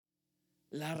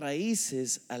la raíz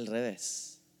es al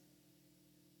revés.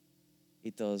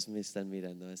 Y todos me están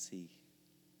mirando así.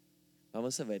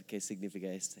 Vamos a ver qué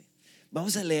significa este.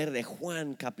 Vamos a leer de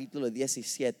Juan capítulo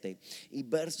 17 y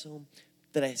verso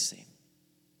 13.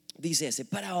 Dice ese: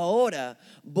 para ahora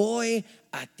voy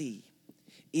a ti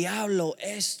y hablo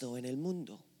esto en el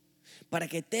mundo, para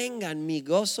que tengan mi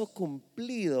gozo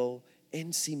cumplido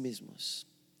en sí mismos.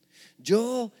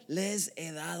 Yo les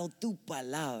he dado tu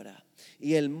palabra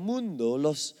y el mundo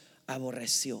los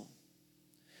aborreció,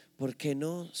 porque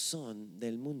no son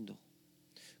del mundo,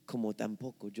 como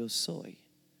tampoco yo soy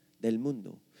del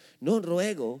mundo. No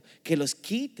ruego que los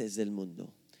quites del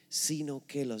mundo, sino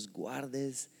que los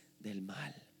guardes del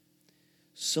mal.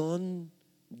 Son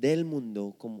del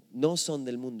mundo, como no son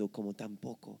del mundo, como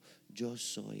tampoco yo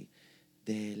soy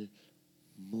del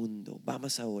mundo.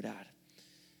 Vamos a orar.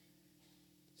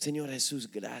 Señor Jesús,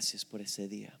 gracias por ese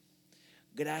día.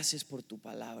 Gracias por tu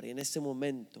palabra. Y en este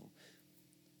momento,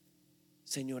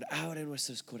 Señor, abre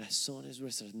nuestros corazones,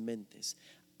 nuestras mentes.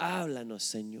 Háblanos,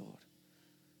 Señor,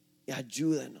 y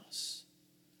ayúdanos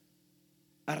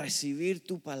a recibir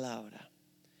tu palabra,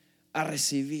 a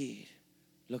recibir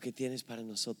lo que tienes para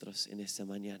nosotros en esta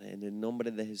mañana. En el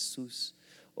nombre de Jesús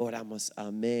oramos.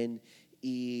 Amén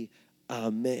y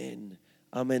amén.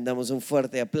 Amén. Damos un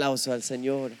fuerte aplauso al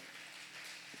Señor.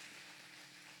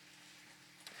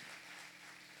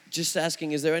 Just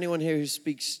asking, is there anyone here who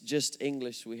speaks just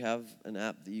English? We have an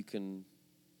app that you can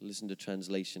listen to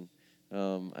translation.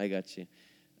 I got you.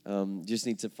 Just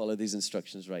need to follow these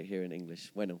instructions right here in English.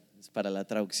 Bueno, es para la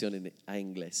traducción a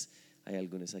inglés. Hay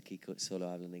algunos aquí que solo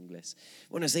hablan inglés.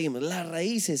 Bueno, seguimos. Las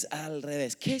raíces al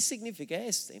revés. ¿Qué significa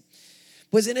este?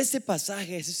 Pues en este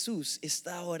pasaje Jesús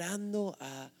está orando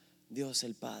a Dios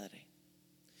el Padre.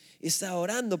 Está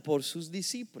orando por sus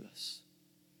discípulos.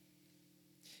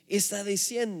 Está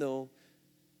diciendo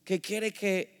que quiere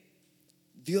que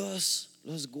Dios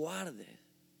los guarde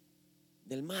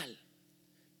del mal,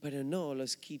 pero no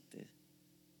los quite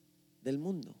del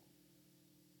mundo.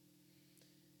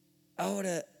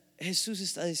 Ahora Jesús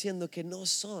está diciendo que no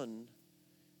son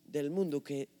del mundo,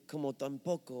 que como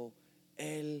tampoco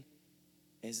Él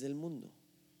es del mundo.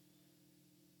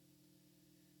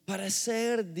 Para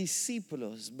ser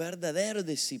discípulos, verdaderos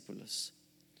discípulos,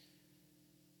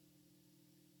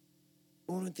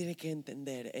 uno tiene que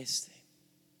entender este.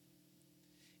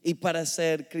 Y para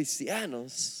ser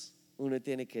cristianos, uno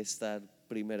tiene que estar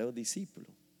primero discípulo.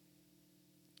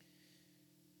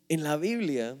 En la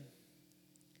Biblia,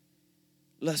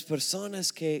 las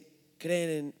personas que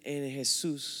creyeron en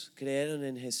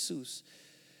Jesús,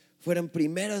 fueron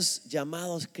primeros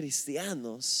llamados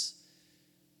cristianos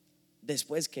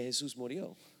después que Jesús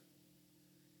murió.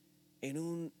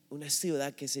 En una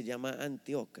ciudad que se llama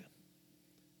Antioquía.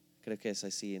 Creo que es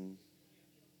así en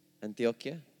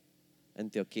Antioquía.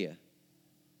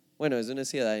 Bueno, es una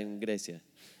ciudad en Grecia.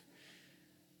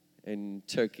 En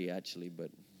Turkey, actually,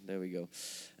 but there we go.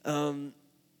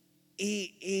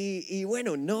 Y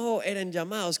bueno, no eran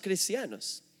llamados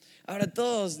cristianos. Ahora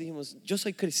todos dijimos, yo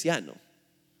soy cristiano,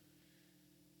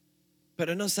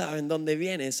 pero no saben dónde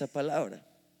viene esa palabra.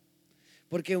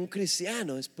 Porque un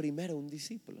cristiano es primero un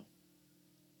discípulo.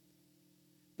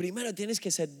 Primero tienes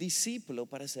que ser discípulo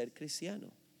para ser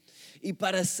cristiano. Y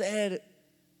para ser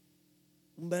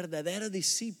un verdadero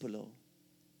discípulo,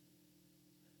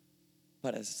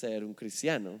 para ser un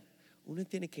cristiano, uno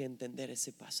tiene que entender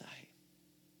ese pasaje.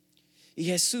 Y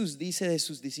Jesús dice de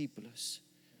sus discípulos,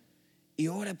 y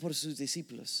ora por sus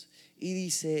discípulos, y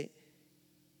dice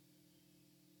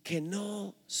que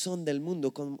no son del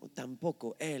mundo, como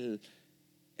tampoco Él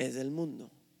es del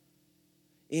mundo.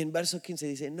 Y en verso 15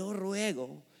 dice, no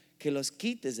ruego que los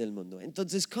quites del mundo.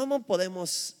 Entonces, ¿cómo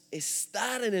podemos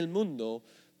estar en el mundo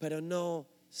pero no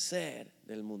ser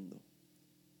del mundo?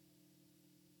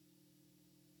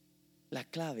 La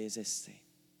clave es este.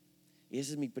 Y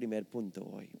ese es mi primer punto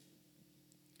hoy.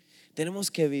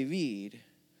 Tenemos que vivir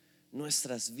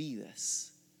nuestras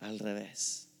vidas al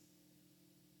revés.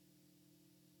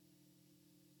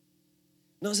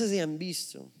 No sé si han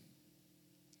visto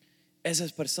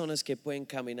esas personas que pueden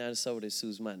caminar sobre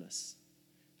sus manos.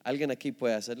 ¿Alguien aquí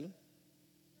puede hacerlo?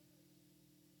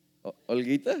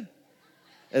 ¿Olguita?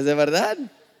 ¿Es de verdad?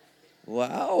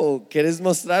 Wow, ¿quieres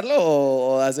mostrarlo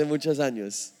o hace muchos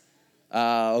años?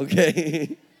 Ok.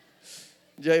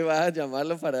 Yo iba a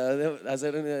llamarlo para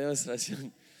hacer una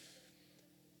demostración.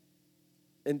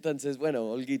 Entonces,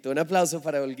 bueno, Olguita, un aplauso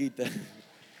para Olguita.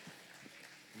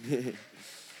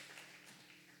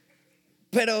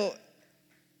 Pero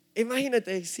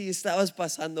imagínate si estabas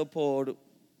pasando por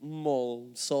un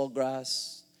mall,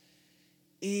 Sawgrass,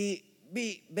 y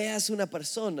veas una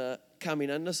persona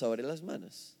caminando sobre las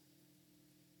manos,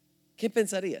 ¿qué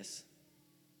pensarías?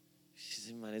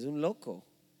 Ese man es un loco.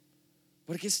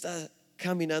 ¿Por qué está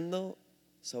caminando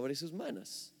sobre sus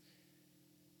manos?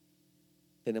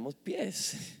 Tenemos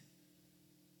pies.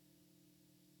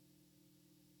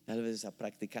 Tal vez está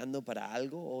practicando para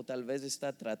algo o tal vez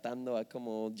está tratando a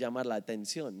como llamar la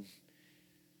atención.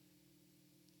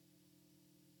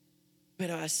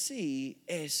 Pero así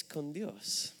es con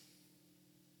Dios.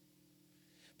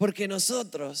 Porque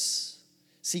nosotros,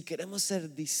 si queremos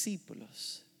ser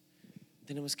discípulos,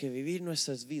 tenemos que vivir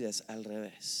nuestras vidas al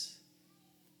revés.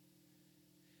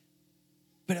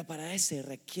 Pero para eso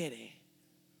requiere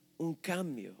un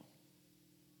cambio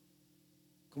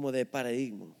como de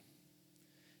paradigma.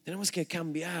 Tenemos que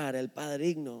cambiar el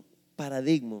paradigma,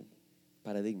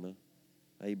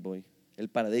 ahí voy, el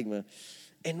paradigma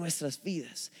en nuestras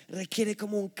vidas. Requiere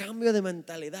como un cambio de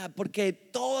mentalidad, porque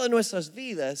todas nuestras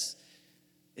vidas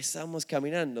estamos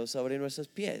caminando sobre nuestros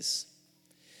pies.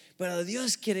 Pero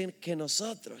Dios quiere que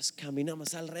nosotros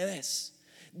caminamos al revés,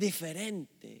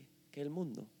 diferente que el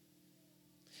mundo,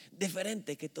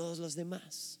 diferente que todos los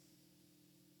demás.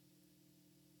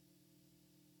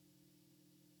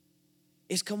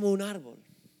 Es como un árbol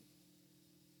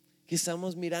que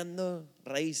estamos mirando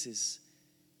raíces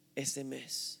este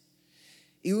mes.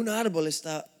 Y un árbol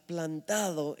está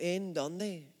plantado en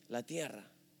 ¿dónde? La tierra.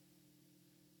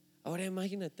 Ahora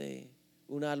imagínate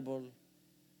un árbol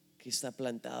que está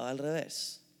plantado al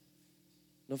revés.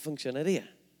 No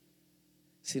funcionaría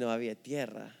si no había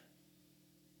tierra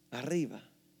arriba.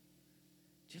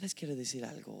 Yo les quiero decir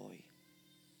algo hoy.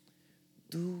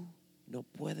 Tú no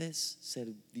puedes ser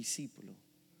discípulo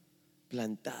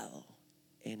plantado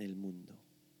en el mundo.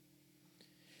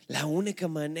 La única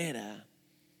manera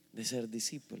de ser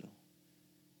discípulo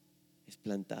es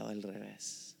plantado al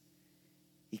revés.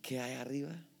 ¿Y qué hay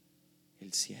arriba?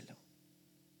 El cielo.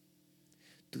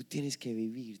 Tú tienes que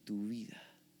vivir tu vida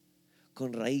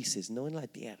con raíces, no en la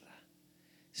tierra,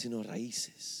 sino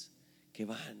raíces que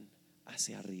van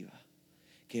hacia arriba,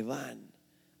 que van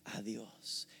a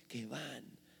Dios, que van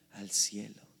al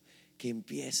cielo, que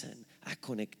empiezan a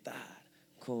conectar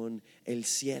con el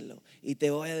cielo. Y te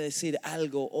voy a decir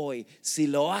algo hoy: si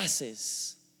lo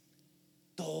haces,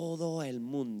 todo el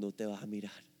mundo te va a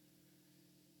mirar,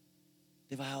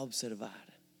 te va a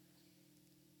observar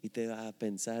y te va a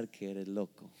pensar que eres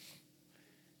loco.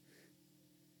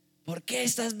 ¿Por qué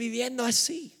estás viviendo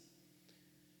así?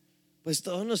 Pues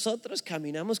todos nosotros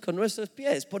caminamos con nuestros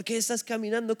pies. ¿Por qué estás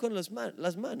caminando con las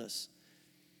manos?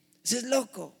 Ese es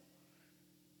loco.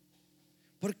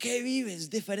 ¿Por qué vives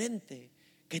diferente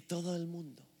que todo el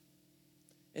mundo?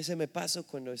 Ese me pasó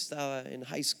cuando estaba en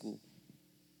high school.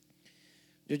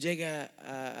 Yo llegué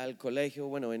al colegio,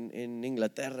 bueno, en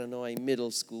Inglaterra no hay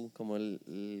middle school como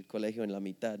el colegio en la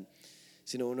mitad,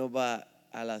 sino uno va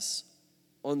a las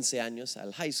 11 años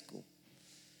al high school.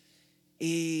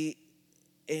 Y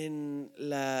en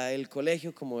el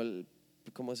colegio ¿cómo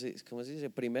se dice?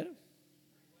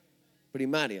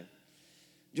 Primaria.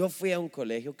 Yo fui a un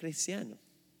colegio cristiano.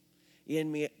 Y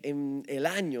en el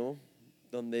año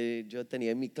donde yo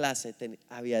tenía en mi clase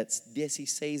había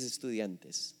 16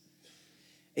 estudiantes.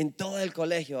 En todo el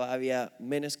colegio había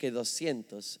menos que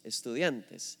 200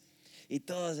 estudiantes. Y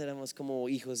todos éramos como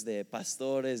hijos de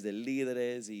pastores, de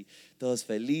líderes, y todos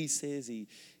felices,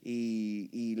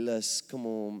 y las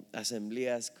como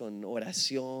asambleas con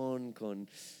oración,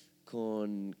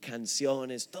 con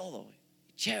canciones, todo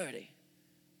chévere.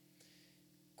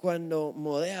 Cuando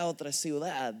mudé a otra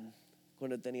ciudad,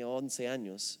 cuando tenía 11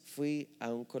 años, fui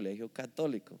a un colegio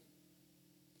católico.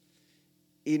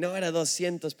 Y no era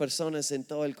 200 personas en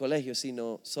todo el colegio,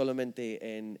 sino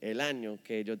solamente en el año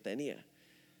que yo tenía.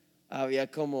 Había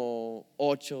como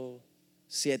 8,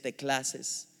 7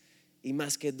 clases y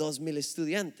más que 2,000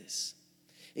 estudiantes.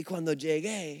 Y cuando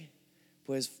llegué,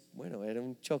 pues bueno, era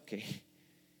un choque.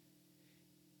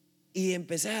 Y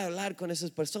empecé a hablar con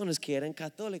esas personas que eran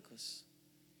católicos.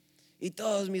 Y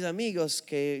todos mis amigos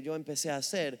que yo empecé a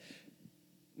hacer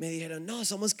me dijeron: no,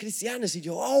 somos cristianos. Y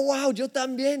yo: oh, wow, yo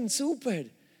también, súper.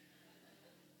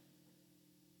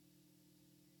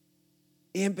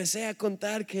 Y empecé a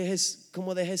contar que es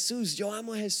como de Jesús, yo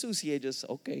amo a Jesús. Y ellos: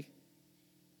 ok.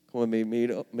 Como me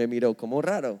miró como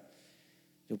raro.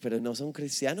 Yo: pero no son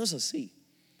cristianos, ¿o sí?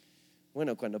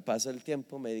 Bueno, cuando pasó el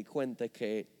tiempo me di cuenta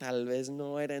que tal vez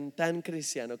no eran tan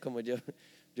cristianos como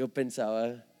yo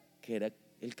pensaba que era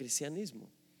el cristianismo.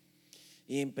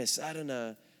 Y empezaron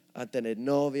a tener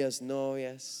novias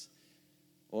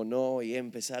o no, y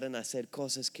empezaron a hacer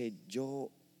cosas que yo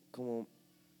como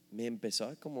me empezó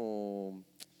a como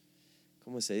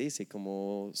 ¿cómo se dice?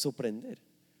 Como sorprender.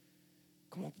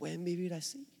 ¿Cómo pueden vivir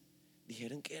así?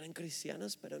 Dijeron que eran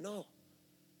cristianos, pero no.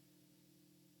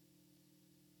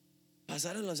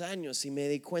 Pasaron los años y me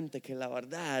di cuenta que la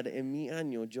verdad, en mi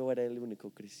año yo era el único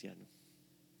cristiano.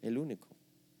 El único.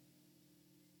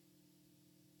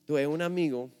 Tuve un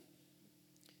amigo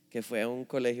que fue a un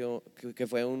colegio, que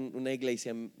fue a una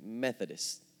iglesia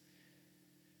metodista,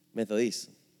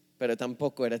 pero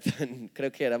tampoco era tan,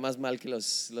 creo que era más mal que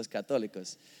los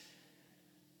católicos.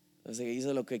 O sea,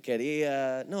 hizo lo que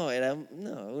quería, era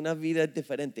una vida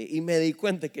diferente. Y me di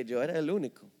cuenta que yo era el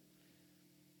único.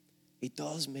 Y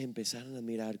todos me empezaron a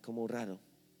mirar como raro.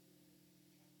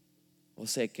 O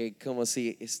sea, que como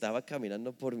si estaba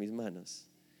caminando por mis manos.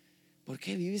 ¿Por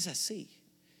qué vives así?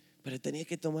 Pero tenía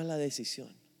que tomar la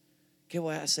decisión. ¿Qué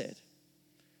voy a hacer?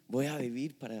 ¿Voy a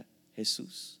vivir para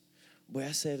Jesús? ¿Voy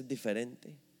a ser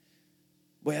diferente?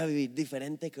 ¿Voy a vivir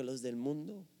diferente que los del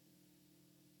mundo?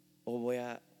 ¿O voy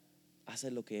a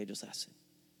hacer lo que ellos hacen?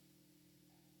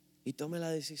 Y tomé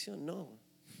la decisión. No,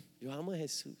 yo amo a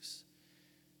Jesús.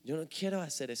 Yo no quiero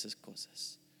hacer esas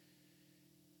cosas.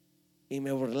 Y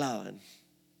me burlaban,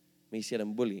 me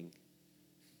hicieron bullying,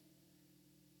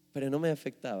 pero no me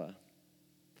afectaba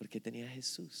porque tenía a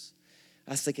Jesús.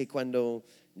 Hasta que cuando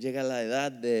llega la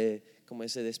edad de como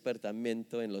ese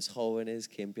despertamiento en los jóvenes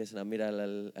que empiezan a mirar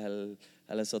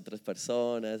a las otras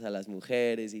personas, a las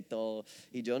mujeres y todo,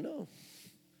 y yo no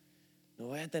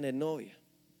voy a tener novia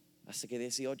hasta que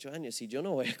 18 años, y yo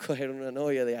no voy a coger una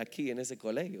novia de aquí en ese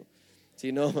colegio,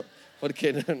 sino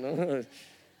porque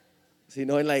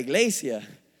sino en la iglesia.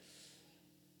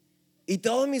 Y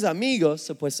todos mis amigos,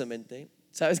 supuestamente,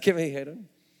 ¿sabes qué me dijeron?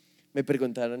 Me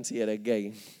preguntaron si era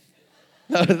gay.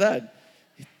 La verdad,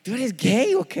 ¿tú eres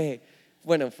gay o qué?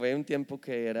 Bueno, fue un tiempo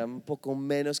que era un poco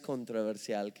menos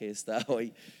controversial que está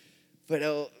hoy.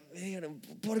 Pero me dijeron,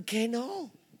 ¿por qué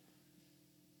no?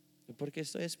 Porque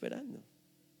estoy esperando.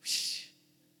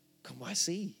 ¿Cómo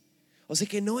así? O sea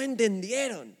que no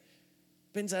entendieron.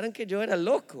 Pensaron que yo era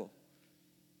loco.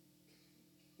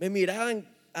 Me miraban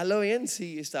a lo bien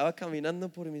si estaba caminando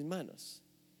por mis manos.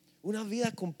 Una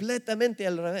vida completamente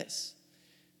al revés.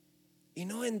 Y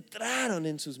no entraron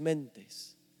en sus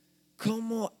mentes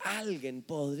cómo alguien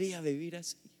podría vivir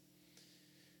así.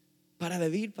 Para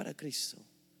vivir para Cristo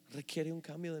requiere un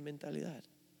cambio de mentalidad.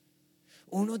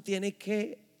 Uno tiene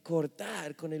que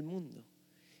cortar con el mundo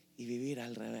y vivir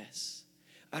al revés,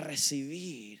 a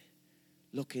recibir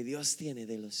lo que Dios tiene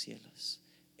de los cielos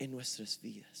en nuestras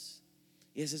vidas.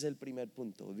 Y ese es el primer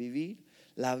punto, vivir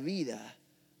la vida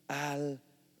al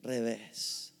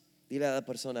revés. Dile a la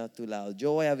persona a tu lado,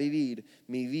 yo voy a vivir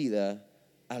mi vida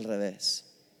al revés.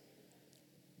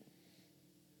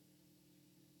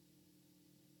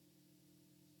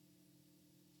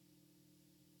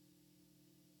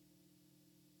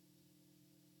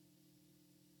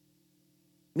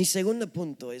 Mi segundo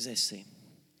punto es ese.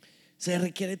 Se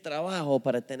requiere trabajo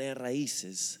para tener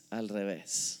raíces al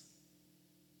revés.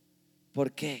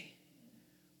 ¿Por qué?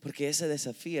 Porque ese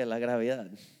desafía la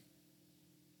gravedad.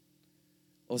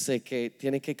 O sea que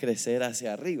tiene que crecer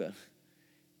hacia arriba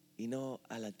y no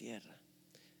a la tierra.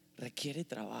 Requiere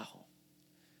trabajo.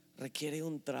 Requiere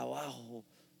un trabajo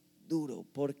duro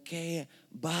porque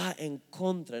va en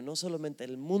contra no solamente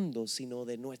del mundo, sino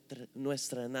de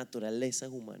nuestra naturaleza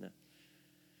humana.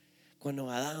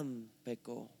 Cuando Adán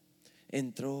pecó,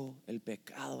 entró el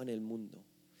pecado en el mundo.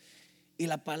 Y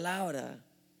la palabra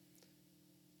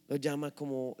lo llama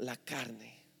como la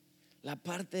carne, la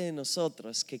parte de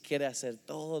nosotros que quiere hacer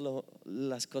todas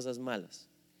las cosas malas.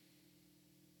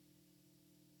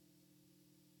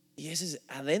 Y ese es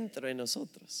adentro de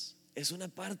nosotros, es una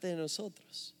parte de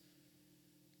nosotros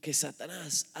que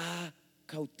Satanás ha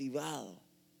cautivado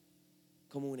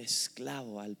como un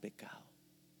esclavo al pecado.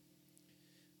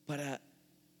 Para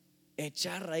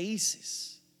echar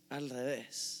raíces al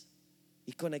revés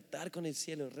y conectar con el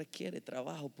cielo requiere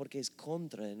trabajo porque es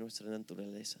contra de nuestra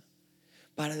naturaleza.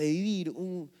 Para vivir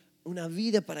una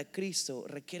vida para Cristo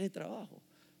requiere trabajo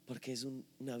porque es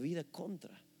una vida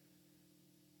contra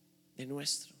de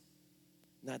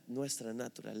nuestra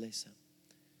naturaleza,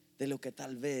 de lo que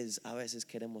tal vez a veces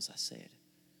queremos hacer.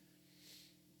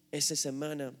 Esta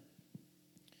semana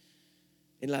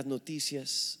en las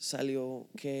noticias salió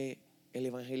que el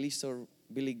evangelista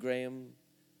Billy Graham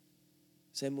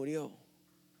se murió,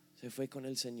 se fue con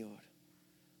el Señor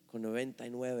con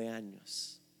 99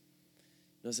 años.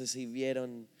 No sé si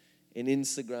vieron en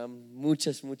Instagram,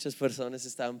 muchas personas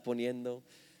estaban poniendo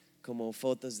como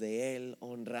fotos de él,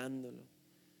 honrándolo.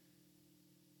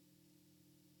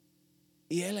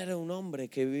 Y él era un hombre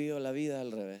que vivió la vida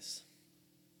al revés.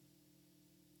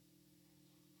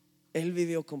 Él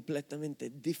vivió completamente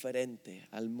diferente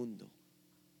al mundo.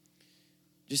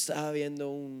 Yo estaba viendo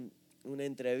una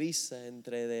entrevista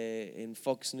en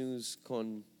Fox News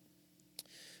con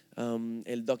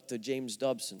el Dr. James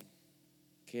Dobson,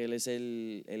 que él es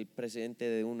el presidente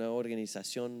de una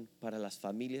organización para las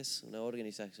familias, una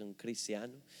organización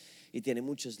cristiana, y tiene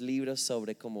muchos libros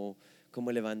sobre cómo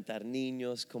levantar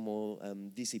niños, cómo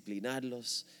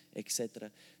disciplinarlos,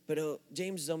 etc. Pero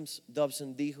James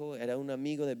Dobson dijo, era un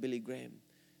amigo de Billy Graham,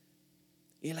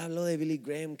 y él habló de Billy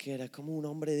Graham, que era como un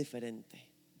hombre diferente,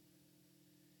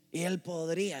 y él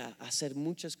podría hacer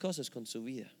muchas cosas con su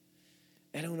vida.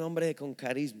 Era un hombre con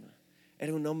carisma,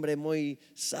 era un hombre muy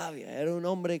sabio, era un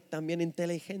hombre también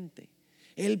inteligente.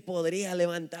 Él podría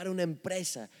levantar una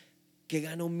empresa que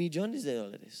ganó millones de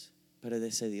dólares, pero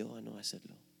decidió a no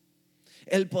hacerlo.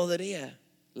 Él podría,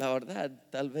 la verdad,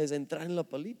 tal vez entrar en la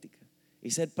política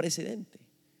y ser presidente,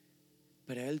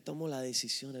 pero él tomó la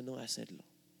decisión de no hacerlo,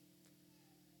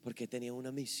 porque tenía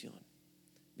una misión: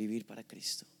 vivir para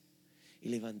Cristo y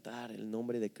levantar el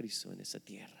nombre de Cristo en esa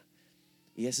tierra.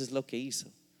 Y eso es lo que hizo.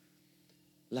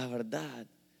 La verdad,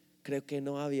 creo que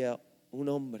no había un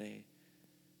hombre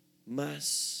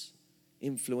más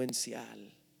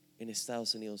influencial en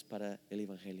Estados Unidos para el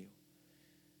evangelio.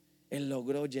 Él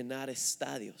logró llenar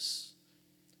estadios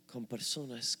con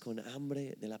personas con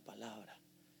hambre de la palabra,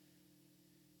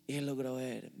 y él logró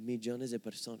ver millones de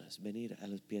personas venir a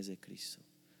los pies de Cristo,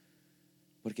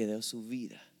 porque dio su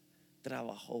vida,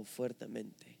 trabajó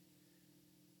fuertemente,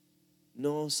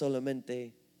 no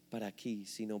solamente para aquí,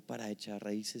 sino para echar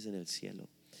raíces en el cielo.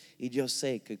 Y yo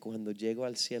sé que cuando llego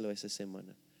al cielo esa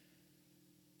semana,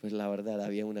 pues la verdad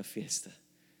había una fiesta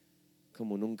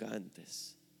como nunca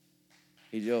antes.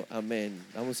 Y yo, amén,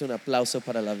 damos un aplauso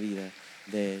para la vida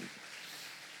de él.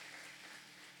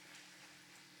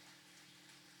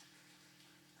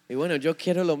 Y bueno, yo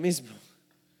quiero lo mismo,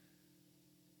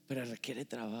 pero requiere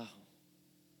trabajo,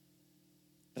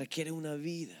 requiere una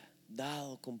vida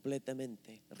dado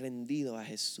completamente, rendido a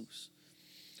Jesús.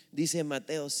 Dice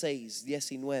Mateo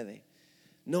 6:19: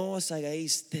 no os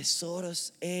hagáis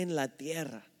tesoros en la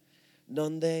tierra,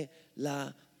 donde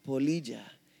la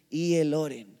polilla y el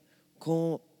oren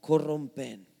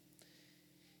corrompen.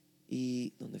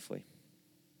 ¿Y dónde fue?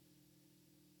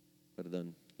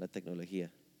 Perdón, la tecnología,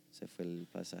 se fue el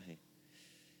pasaje.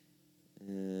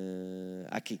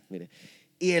 Aquí, mire.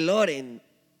 Y el oren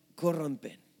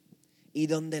corrompen, y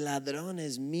donde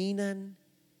ladrones minan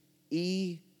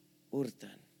y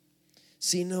hurtan,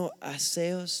 sino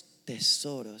haceos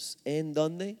tesoros en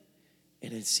donde,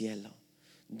 en el cielo,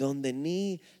 donde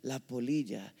ni la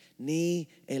polilla ni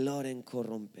el oren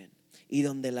corrompen, y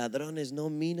donde ladrones no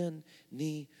minan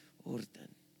ni hurtan.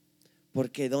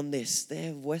 Porque donde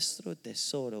esté vuestro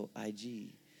tesoro,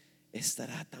 allí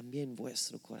estará también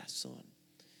vuestro corazón.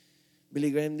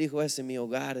 Billy Graham dijo: mi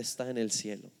hogar está en el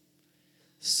cielo,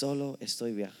 solo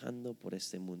estoy viajando por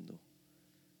este mundo.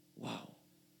 Wow.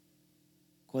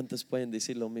 ¿Cuántos pueden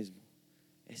decir lo mismo?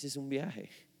 Ese es un viaje,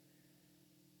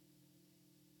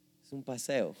 es un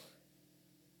paseo,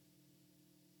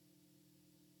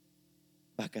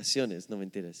 vacaciones, no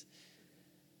mentiras,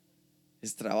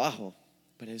 es trabajo,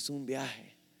 pero es un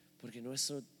viaje, porque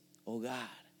nuestro hogar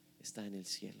está en el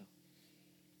cielo.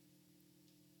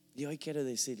 Y hoy quiero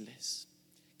decirles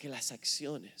que las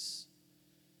acciones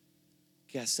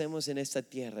que hacemos en esta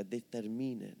tierra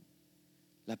determinan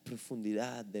la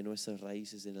profundidad de nuestras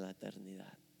raíces en la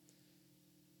eternidad.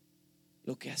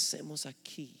 Lo que hacemos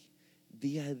aquí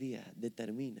día a día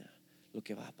determina lo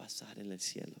que va a pasar en el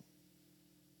cielo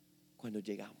cuando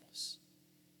llegamos.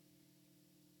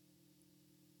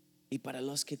 Y para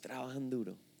los que trabajan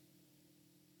duro,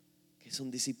 que son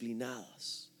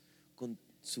disciplinados con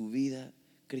su vida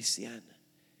cristiana,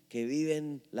 que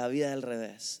viven la vida al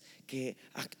revés, que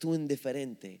actúen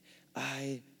diferente,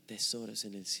 hay tesoros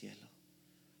en el cielo.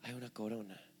 Hay una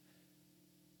corona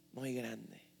muy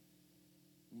grande,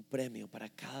 un premio para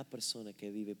cada persona que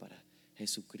vive para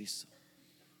Jesucristo.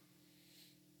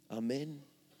 Amén.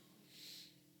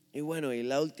 Y bueno, y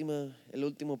el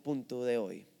último punto de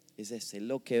hoy es este: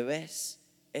 lo que ves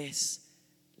es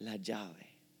la llave.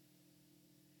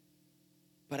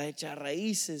 Para echar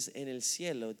raíces en el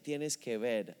cielo tienes que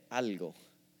ver algo.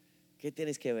 ¿Qué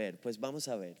tienes que ver? Pues vamos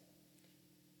a ver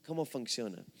cómo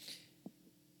funciona.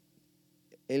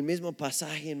 El mismo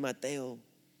pasaje en Mateo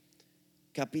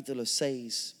capítulo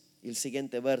 6 y el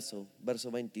siguiente verso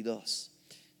 22,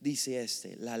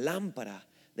 dice la lámpara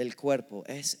del cuerpo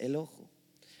es el ojo.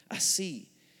 Así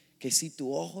que si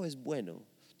tu ojo es bueno,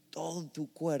 todo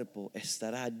tu cuerpo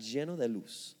estará lleno de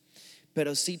luz.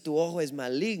 Pero si tu ojo es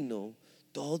maligno,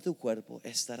 todo tu cuerpo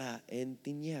estará en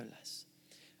tinieblas.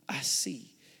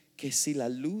 Así que si la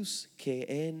luz que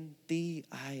en ti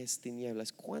hay es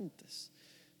tinieblas, ¿cuántas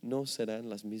no serán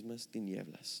las mismas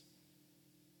tinieblas?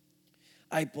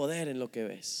 Hay poder en lo que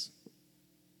ves.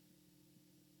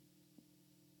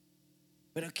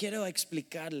 Pero quiero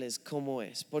explicarles cómo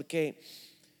es, porque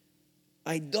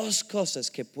hay dos cosas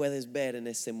que puedes ver en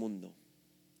este mundo: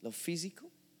 lo físico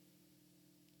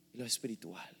y lo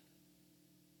espiritual.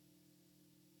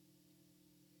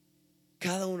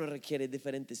 Cada uno requiere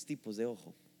diferentes tipos de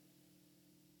ojo.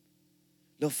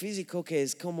 Lo físico, que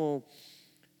es como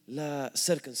las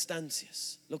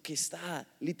circunstancias, lo que está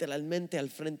literalmente al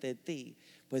frente de ti,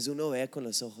 pues uno ve con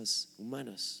los ojos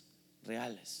humanos,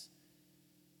 reales.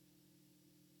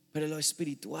 Pero lo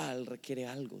espiritual requiere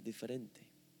algo diferente.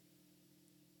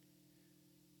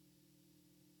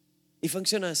 Y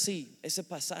funciona así. Ese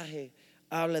pasaje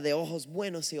habla de ojos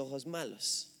buenos y ojos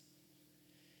malos.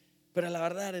 Pero la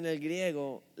verdad, en el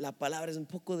griego la palabra es un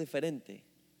poco diferente.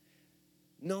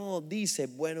 No dice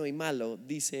bueno y malo,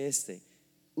 dice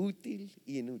útil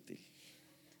y inútil.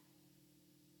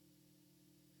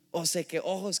 O sea que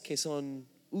ojos que son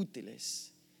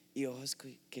útiles y ojos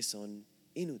que son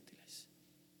inútiles,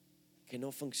 que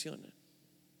no funcionan.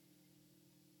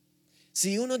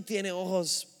 Si uno tiene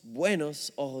ojos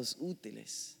buenos, ojos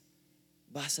útiles,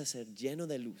 vas a ser lleno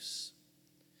de luz.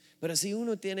 Pero si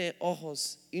uno tiene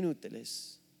ojos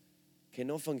inútiles que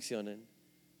no funcionan,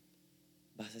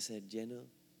 vas a ser lleno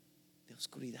de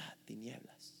oscuridad,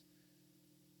 tinieblas.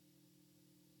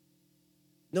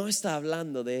 No está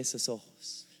hablando de esos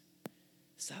ojos,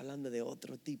 está hablando de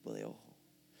otro tipo de ojo.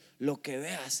 Lo que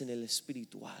veas en el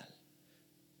espiritual,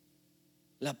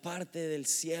 la parte del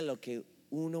cielo que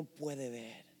uno puede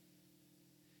ver.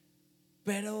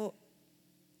 Pero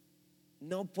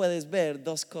no puedes ver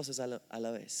dos cosas a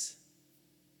la vez.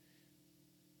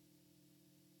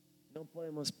 No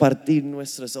podemos partir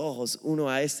nuestros ojos, uno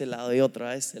a este lado y otro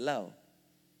a este lado.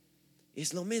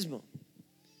 Es lo mismo.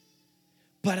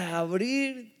 Para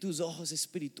abrir tus ojos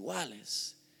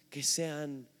espirituales que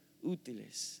sean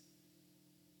útiles,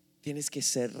 tienes que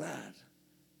cerrar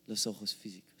los ojos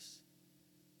físicos.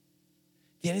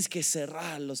 Tienes que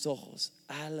cerrar los ojos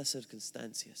a las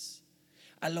circunstancias,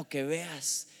 a lo que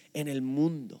veas en el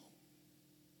mundo,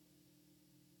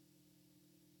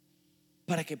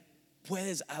 para que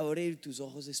puedas abrir tus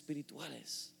ojos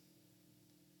espirituales.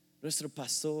 Nuestro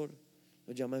pastor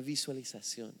lo llama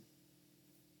visualización.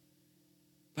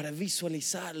 Para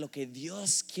visualizar lo que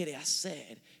Dios quiere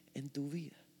hacer en tu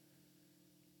vida.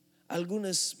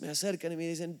 Algunos me acercan y me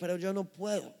dicen: pero yo no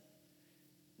puedo,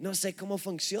 no sé cómo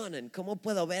funcionan. ¿Cómo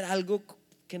puedo ver algo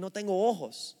que no tengo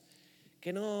ojos,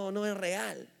 que no es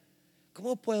real?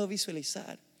 ¿Cómo puedo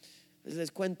visualizar? Pues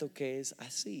les cuento que es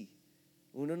así.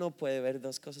 Uno no puede ver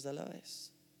dos cosas a la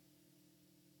vez.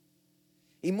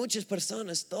 Y muchas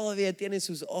personas todavía tienen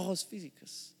sus ojos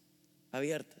físicos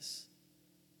abiertos.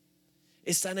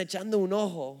 Están echando un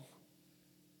ojo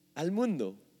al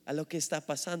mundo, a lo que está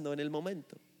pasando en el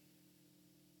momento,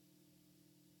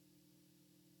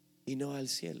 y no al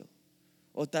cielo.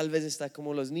 O tal vez está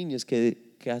como los niños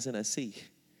que hacen así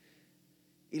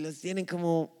y los tienen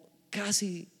como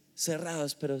casi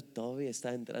cerrados, pero todavía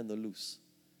está entrando luz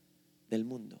del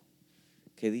mundo,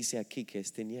 que dice aquí que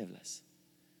es tinieblas.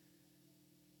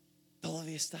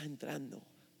 Todavía está entrando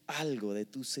algo de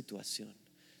tu situación,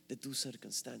 de tu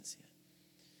circunstancia.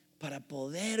 Para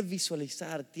poder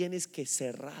visualizar, tienes que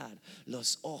cerrar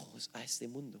los ojos a este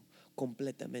mundo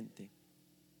completamente.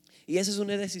 Y esa es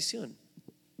una decisión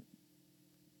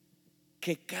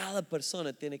que cada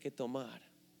persona tiene que tomar.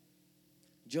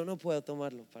 Yo no puedo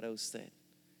tomarlo para usted,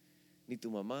 ni tu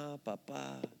mamá,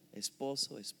 papá,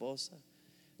 esposo, esposa.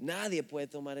 Nadie puede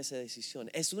tomar esa decisión.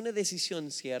 Es una decisión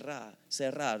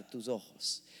cerrar tus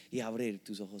ojos y abrir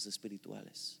tus ojos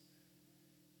espirituales.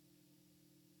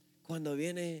 Cuando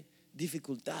vienen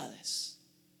dificultades,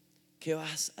 ¿qué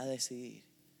vas a decidir?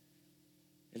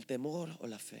 ¿El temor o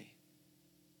la fe?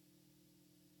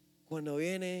 Cuando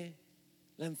viene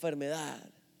la enfermedad,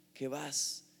 ¿qué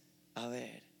vas a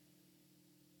ver?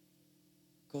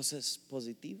 ¿Cosas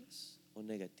positivas o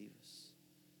negativas?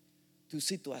 ¿Tu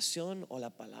situación o la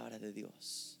palabra de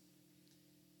Dios?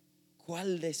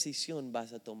 ¿Cuál decisión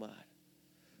vas a tomar?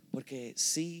 Porque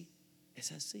sí,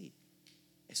 es así.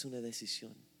 Es una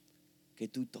decisión que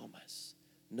tú tomas,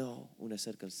 no una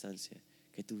circunstancia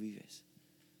que tú vives.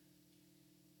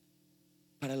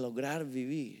 Para lograr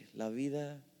vivir la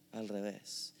vida al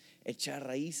revés, echar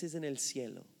raíces en el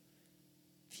cielo,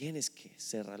 tienes que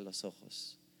cerrar los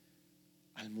ojos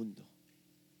al mundo.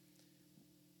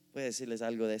 Voy a decirles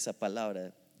algo de esa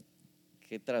palabra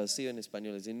que traducido en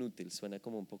español es inútil, suena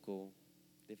como un poco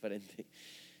diferente.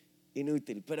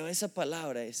 Inútil, pero esa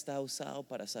palabra está usada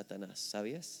para Satanás,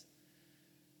 ¿sabías?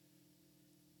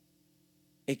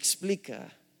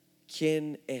 Explica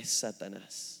quién es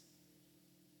Satanás.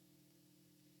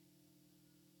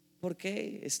 ¿Por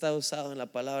qué está usado en la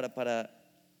palabra para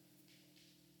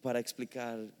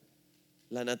explicar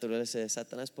la naturaleza de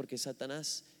Satanás? Porque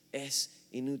Satanás es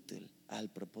inútil al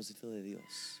propósito de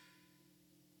Dios.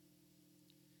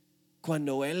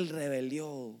 Cuando él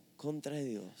rebelió contra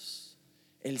Dios,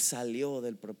 él salió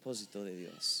del propósito de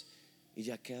Dios y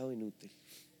ya quedó inútil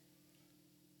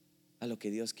a lo que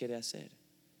Dios quiere hacer.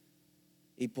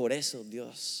 Y por eso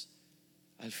Dios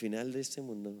al final de este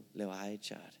mundo le va a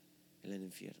echar en el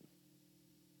infierno.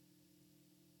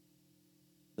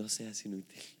 No seas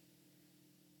inútil.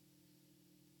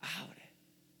 Abre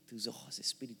tus ojos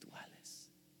espirituales,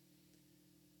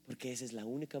 porque esa es la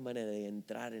única manera de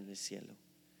entrar en el cielo,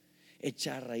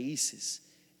 echar raíces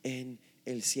en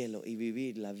el cielo y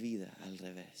vivir la vida al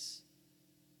revés.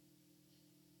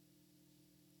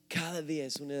 Cada día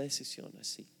es una decisión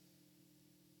así.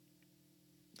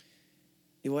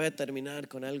 Y voy a terminar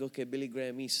con algo que Billy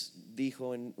Graham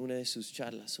dijo en una de sus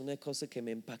charlas, una cosa que me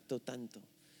impactó tanto.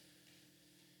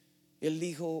 Él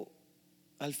dijo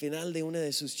al final de una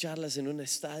de sus charlas en un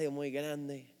estadio muy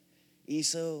grande,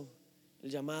 hizo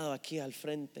el llamado aquí al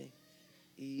frente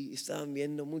y estaban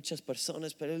viendo muchas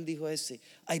personas, pero él dijo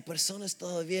hay personas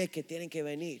todavía que tienen que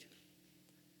venir.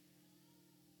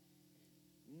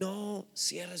 No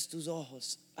cierres tus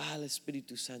ojos al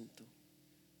Espíritu Santo,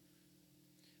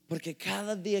 porque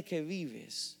cada día que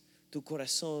vives tu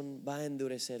corazón va a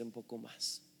endurecer un poco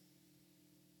más,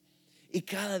 y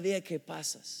cada día que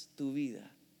pasas tu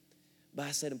vida va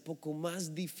a ser un poco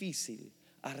más difícil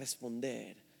a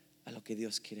responder a lo que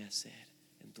Dios quiere hacer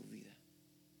en tu vida.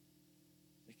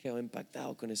 Me quedo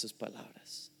impactado con esas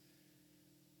palabras.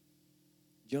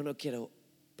 Yo no quiero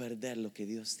perder lo que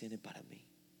Dios tiene para mí.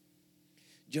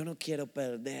 Yo no quiero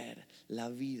perder la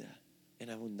vida en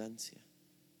abundancia.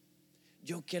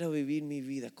 Yo quiero vivir mi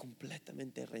vida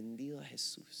completamente rendido a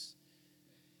Jesús,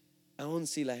 aun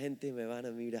si la gente me van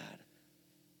a mirar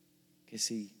que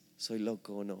si soy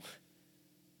loco o no.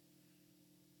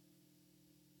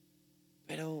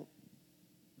 Pero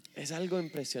es algo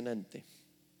impresionante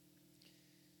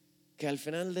que al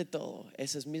final de todo,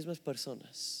 esas mismas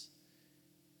personas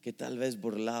que tal vez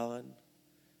burlaban,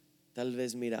 tal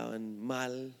vez miraban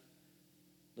mal,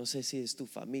 no sé si es tu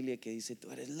familia que dice tú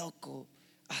eres loco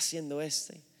haciendo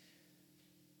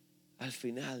al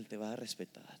final te va a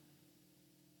respetar.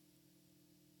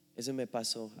 Eso me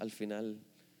pasó al final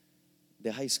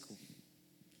de high school,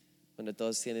 cuando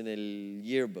todos tienen el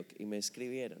yearbook y me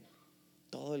escribieron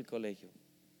todo el colegio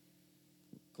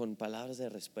con palabras de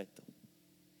respeto,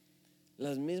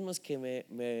 las mismas que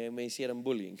me hicieron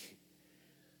bullying.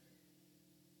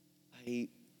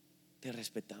 Ahí te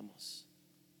respetamos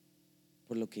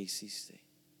por lo que hiciste,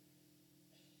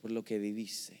 por lo que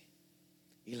viviste,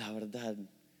 y la verdad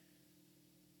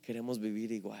queremos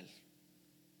vivir igual,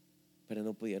 pero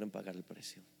no pudieron pagar el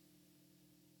precio.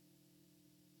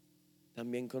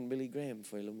 También con Billy Graham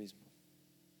fue lo mismo.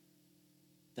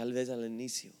 Tal vez al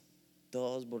inicio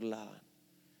todos burlaban,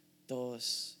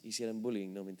 todos hicieron bullying,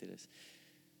 no mentiras,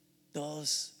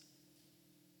 todos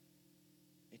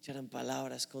echaran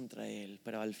palabras contra él,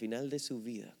 pero al final de su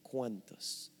vida,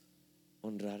 ¿cuántos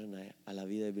honraron a la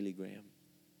vida de Billy Graham?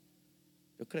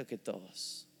 Yo creo que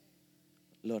todos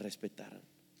lo respetaron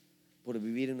por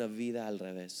vivir una vida al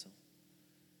revés.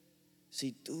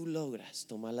 Si tú logras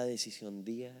tomar la decisión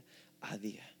día a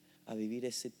día a vivir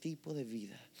ese tipo de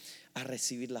vida, a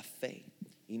recibir la fe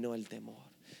y no el temor,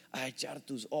 a echar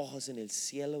tus ojos en el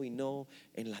cielo y no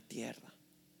en la tierra,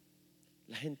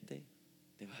 la gente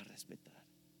te va a respetar.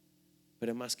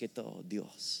 Pero más que todo,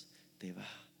 Dios te va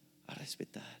a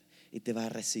respetar y te va a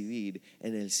recibir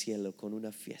en el cielo con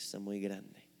una fiesta muy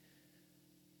grande.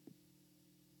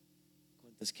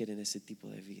 ¿Cuántos quieren ese tipo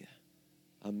de vida?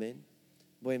 Amén.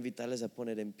 Voy a invitarles a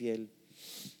poner en pie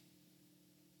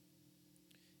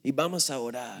y vamos a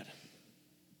orar,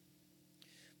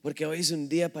 porque hoy es un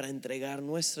día para entregar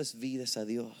nuestras vidas a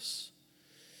Dios,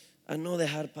 a no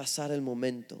dejar pasar el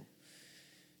momento.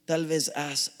 Tal vez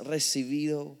has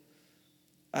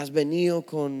venido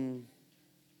con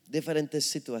diferentes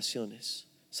situaciones,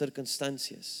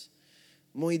 circunstancias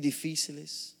muy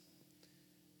difíciles,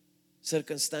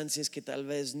 circunstancias que tal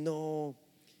vez no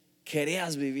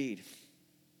querías vivir.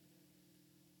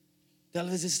 Tal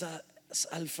vez estás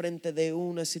al frente de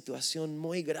una situación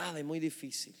muy grave, muy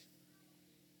difícil,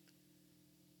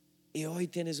 y hoy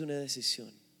tienes una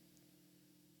decisión: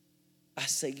 a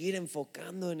seguir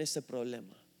enfocando en ese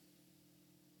problema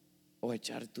o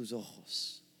echar tus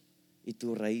ojos y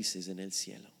tus raíces en el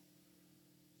cielo.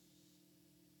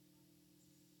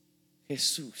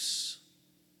 Jesús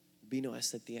vino a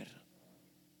esta tierra,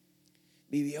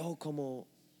 vivió como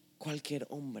cualquier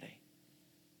hombre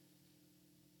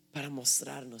para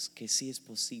mostrarnos que sí es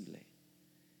posible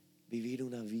vivir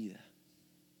una vida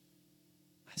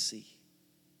así.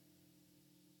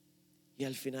 Y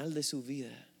al final de su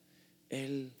vida,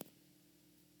 Él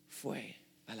fue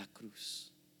a la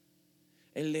cruz.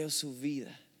 Él dio su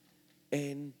vida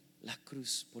en la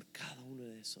cruz por cada uno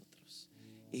de nosotros.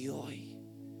 Y hoy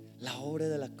la obra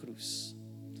de la cruz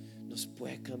nos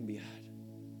puede cambiar,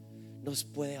 nos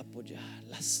puede apoyar.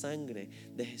 La sangre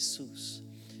de Jesús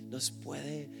nos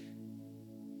puede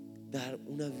dar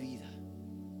una vida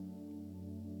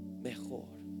mejor,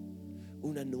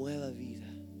 una nueva vida.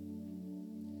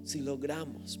 Si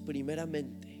logramos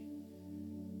primeramente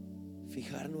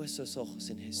fijar nuestros ojos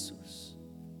en Jesús,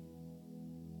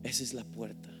 esa es la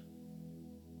puerta.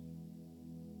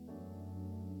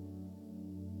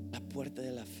 La puerta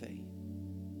de la fe.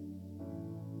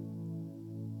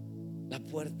 La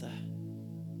puerta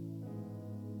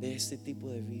de este tipo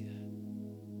de vida.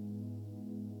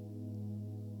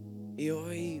 Y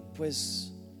hoy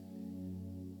pues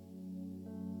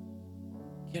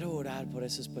quiero orar por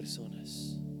esas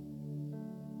personas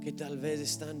que tal vez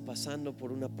están pasando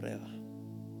por una prueba,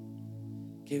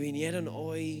 que vinieron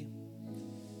hoy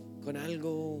con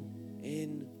algo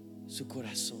en su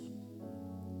corazón,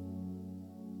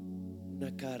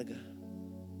 una carga,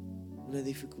 una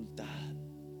dificultad,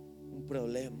 un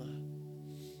problema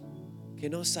que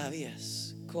no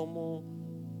sabías cómo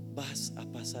vas a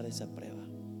pasar esa prueba.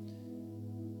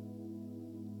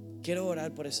 Quiero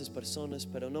orar por esas personas,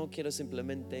 pero no quiero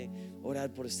simplemente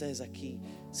orar por ustedes aquí,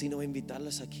 sino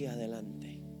invitarlos aquí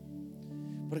adelante,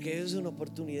 porque es una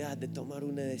oportunidad de tomar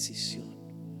una decisión.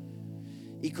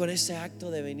 Y con ese acto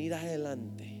de venir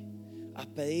adelante a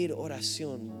pedir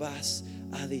oración, vas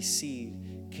a decir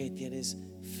que tienes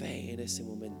fe en ese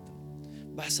momento.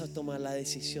 Vas a tomar la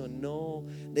decisión no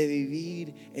de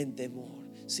vivir en temor,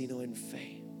 sino en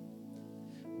fe.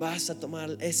 Vas a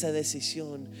tomar esa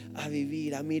decisión a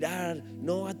vivir, a mirar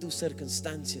no a tus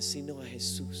circunstancias, sino a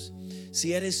Jesús.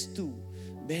 Si eres tú,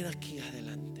 ven aquí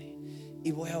adelante y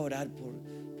voy a orar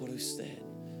por usted,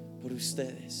 por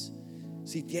ustedes.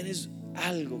 Si tienes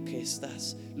algo que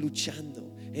estás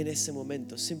luchando en ese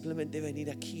momento, simplemente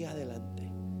venir aquí adelante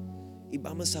y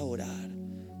vamos a orar,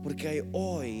 porque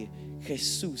hoy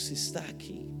Jesús está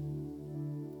aquí.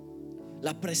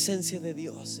 La presencia de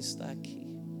Dios está aquí.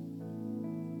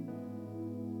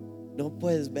 No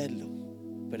puedes verlo,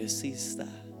 pero sí está.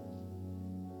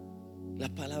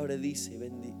 La palabra dice: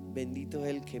 bendito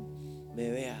el que me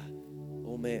vea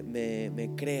o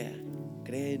me crea,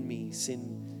 cree en mí sin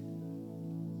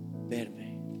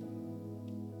verme.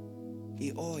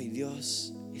 Y hoy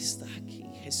Dios está aquí,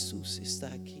 Jesús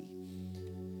está aquí,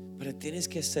 pero tienes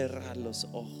que cerrar los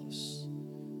ojos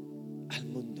al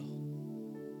mundo.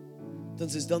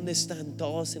 Entonces, ¿dónde están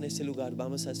todos en ese lugar?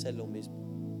 Vamos a hacer lo mismo.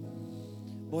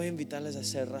 Voy a invitarles a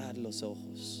cerrar los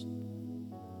ojos.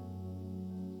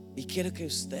 Y quiero que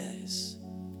ustedes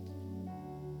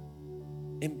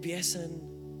empiecen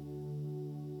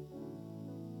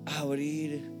a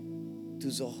abrir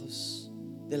tus ojos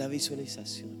de la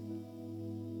visualización,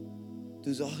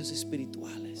 tus ojos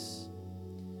espirituales.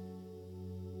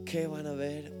 ¿Qué van a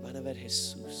ver? Van a ver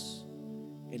Jesús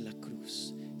en la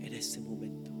cruz en este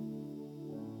momento.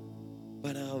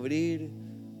 Van a abrir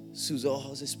sus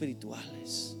ojos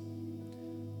espirituales.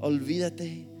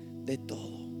 Olvídate de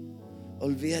todo.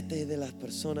 Olvídate de la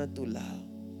persona a tu lado.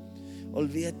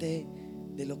 Olvídate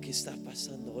de lo que está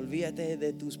pasando. Olvídate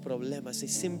de tus problemas y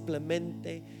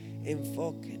simplemente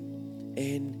enfoquen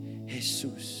en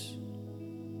Jesús.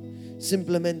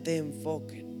 Simplemente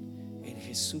enfoquen en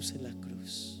Jesús en la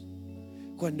cruz.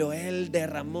 Cuando Él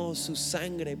derramó su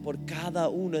sangre por cada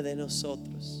uno de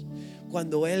nosotros.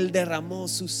 Cuando Él derramó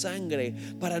su sangre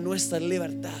para nuestra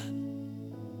libertad,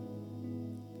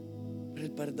 para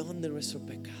el perdón de nuestro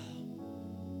pecado.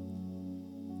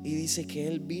 Y dice que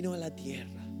Él vino a la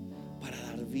tierra para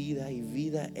dar vida y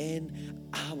vida en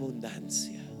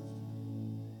abundancia.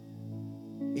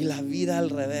 Y la vida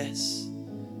al revés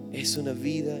es una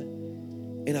vida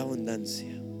en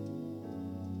abundancia.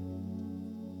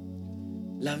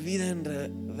 La vida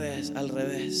al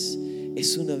revés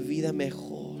es una vida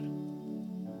mejor.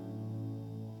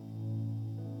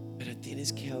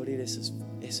 Tienes que abrir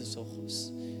esos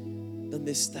ojos.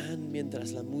 Donde están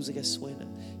mientras la música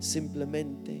suena,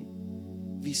 simplemente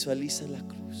visualiza la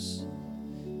cruz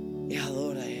Y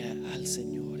adora al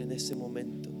Señor en ese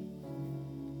momento.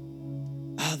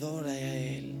 Adora a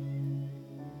Él.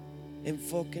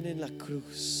 Enfoquen en la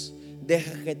cruz.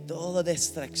 Deja que toda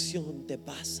distracción te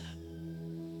pasa.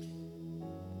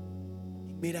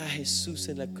 Y mira a Jesús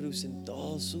en la cruz en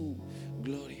toda su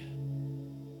gloria.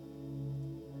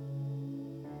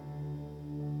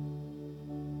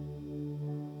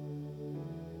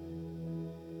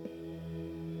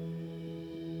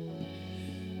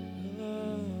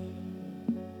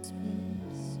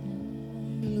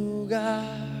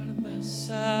 Lugar más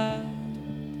alto,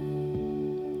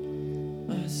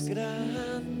 más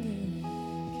grande,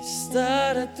 que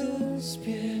estar a tus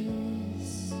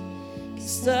pies, que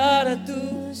estar a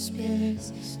tus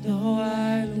pies. No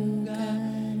hay lugar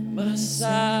más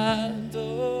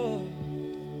alto,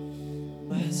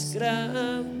 más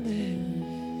grande,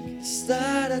 que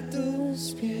estar a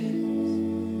tus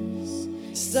pies,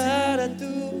 estar a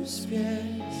tus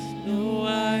pies. No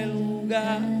hay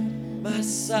lugar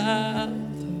más alto,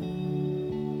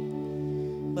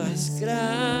 más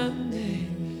grande,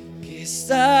 que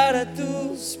estar a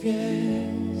tus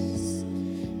pies,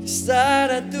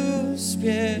 estar a tus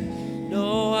pies.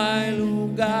 No hay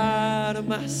lugar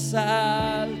más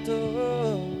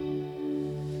alto,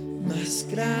 más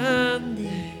grande,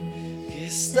 que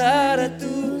estar a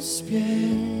tus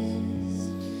pies,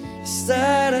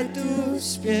 estar a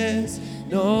tus pies.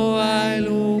 No hay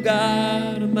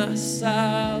lugar más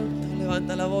alto.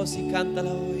 Levanta la voz y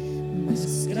cántala hoy.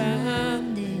 Más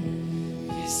grande,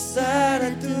 que estar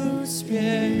a tus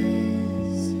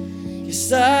pies, que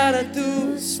estar a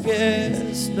tus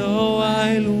pies. No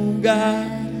hay lugar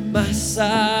más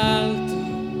alto,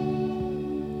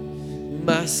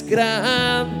 más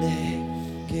grande,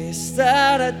 que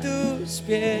estar a tus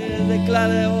pies.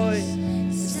 Declara hoy,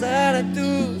 estar a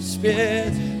tus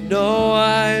pies. No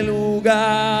hay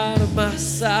lugar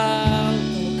más alto.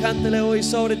 Cántale hoy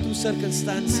sobre tus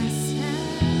circunstancias.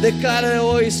 Declárale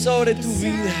hoy sobre tu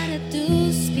vida.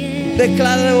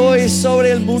 Declárale hoy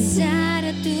sobre el mundo.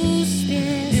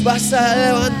 Y vas a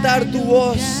levantar tu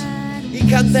voz y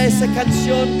canta esa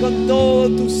canción con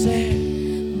todo tu ser.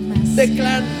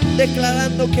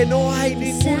 Declarando que no hay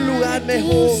ningún lugar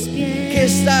mejor que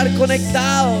estar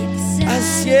conectado al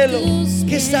cielo,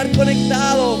 que estar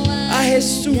conectado a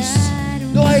Jesús.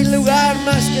 No hay lugar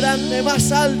más grande,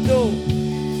 más alto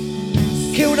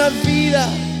que una vida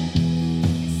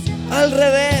al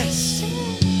revés,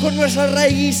 con nuestras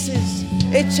raíces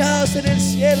echadas en el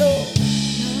cielo,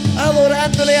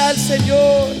 adorándole al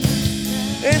Señor.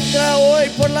 Entra hoy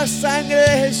por la sangre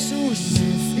de Jesús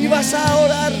y vas a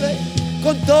adorarle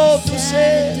con todo tu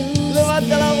ser.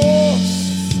 Levanta la voz.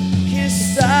 Que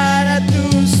estar a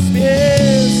tus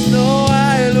pies. No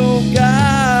hay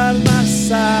lugar más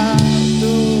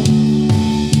alto,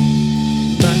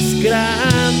 más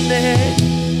grande,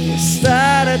 que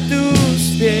estar a tus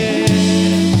pies,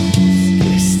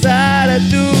 que estar a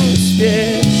tus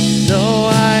pies. No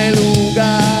hay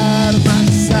lugar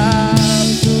más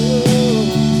alto,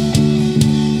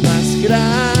 más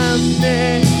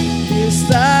grande, que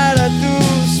estar a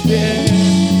tus pies,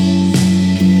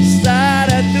 que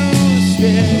estar a tus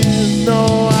pies.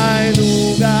 No hay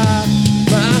lugar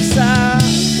más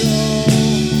alto,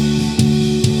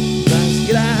 más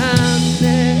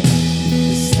grande, que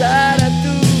estar a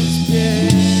tus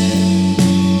pies,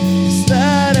 que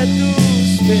estar a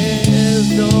tus pies.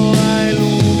 No hay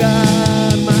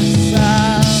lugar más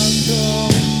alto,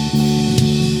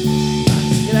 más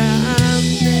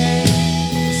grande,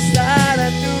 que estar a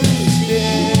tus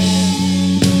pies,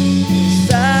 que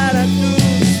estar a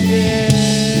tus pies.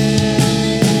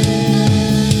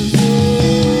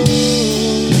 Oh,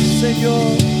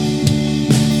 Señor,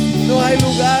 no hay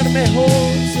lugar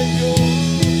mejor, Señor.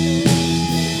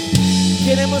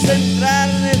 Queremos entrar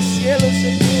en el cielo,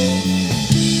 Señor.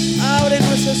 Abre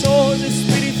nuestros ojos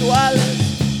espirituales.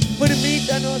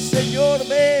 Permítanos, Señor,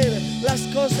 ver las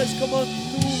cosas como tú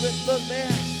los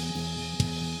veas.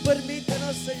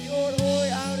 Permítanos, Señor, hoy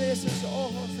abre esos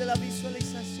ojos de la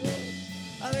visualización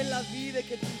a ver la vida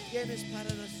que tú tienes para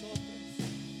nosotros.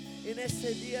 En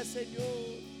este día,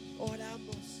 Señor,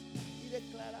 oramos y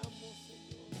declaramos